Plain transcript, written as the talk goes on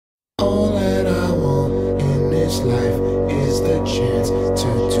life is the chance to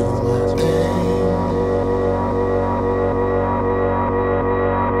do my thing.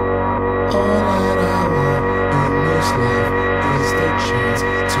 All that I want in this life is the chance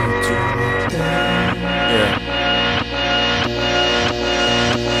to do my thing.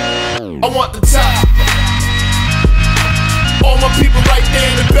 I want the top. All my people right there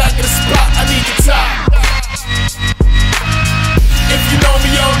in the back of the spot, I need the top. If you know me,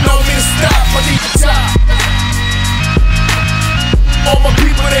 you don't know me to stop, I need the top. All my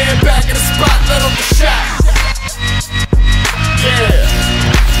people there in back of the spot, let them get shot. Yeah.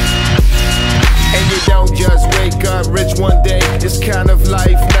 And you don't just wake up rich one day. This kind of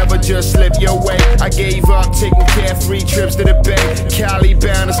life never just slip your way. I gave up taking carefree trips to the Bay. Cali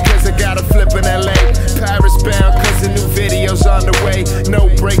bound is cause I got a flip in LA. Paris bound cause the new video's on the way. No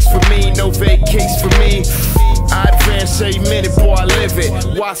breaks for me, no vacates for me. I advance every minute, boy, I live it.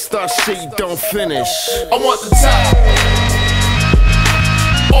 Why start shit you don't finish? I want the top.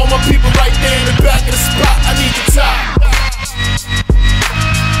 All my people right there in the back of the spot, I need the top.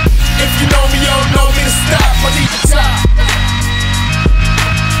 If you know me, you don't know me to stop, I need the top.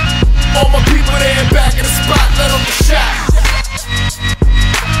 All my people there in back of the spot, let them get shot.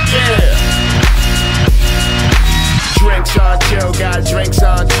 Yeah. Drinks on chill, got drinks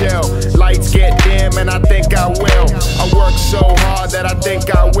on chill. Lights get dim and I think I will. I work so hard that I think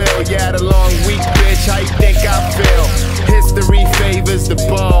I will. Yeah, the long week, bitch, how you think I feel? History favors the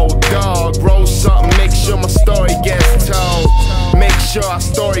bold dog. Roll something, make sure my story gets told. Make sure our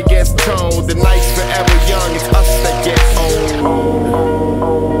story gets told. The night's forever young, it's us that get old.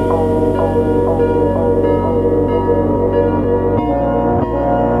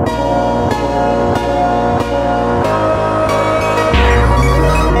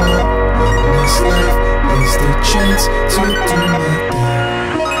 Chance to do my thing.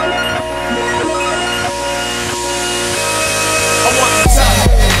 I want the top.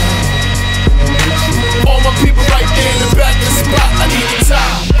 All my people right there in the back of the spot, I need the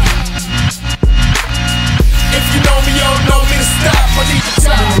top. If you know me, you don't know me to stop, I need the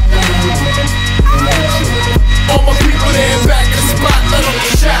top. All my people there in back of the spot, let them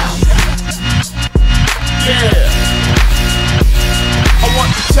get shot. Yeah. I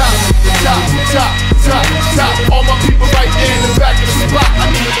want the top, top, top, top, top. All my people right there in the back of the spot, I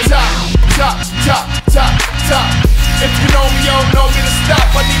need the top, top, top, top, top. If you know me, you don't know me to stop,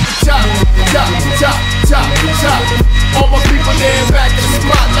 I need the top, top, top, top, top. All my people there in back of the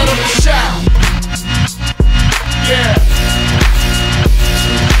spot, let them get shot. Yeah.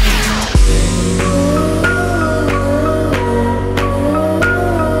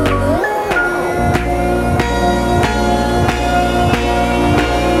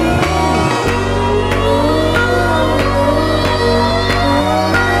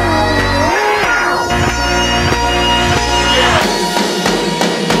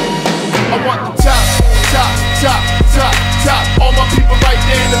 All my people right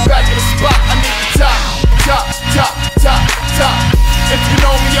there in the back of the spot, I need the top, top, top, top, top. If you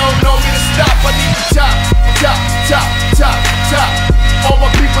know me, you don't know me to stop, I need the top, top, top, top, top. All my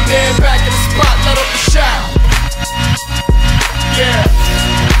people there in back of the spot, let them get shot. Yeah.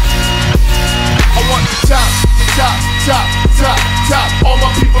 I want the top, top, top, top, top. All my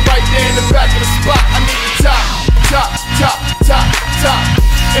people right there in the back of the spot, I need the top, top, top, top, top.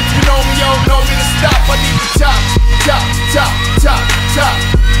 If you know me, you don't know me to stop, I need the top, top, top, top, top.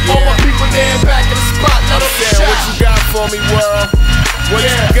 All my people there back in the spot, let them get shot. What you got for me, world? What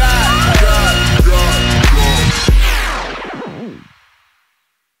you got?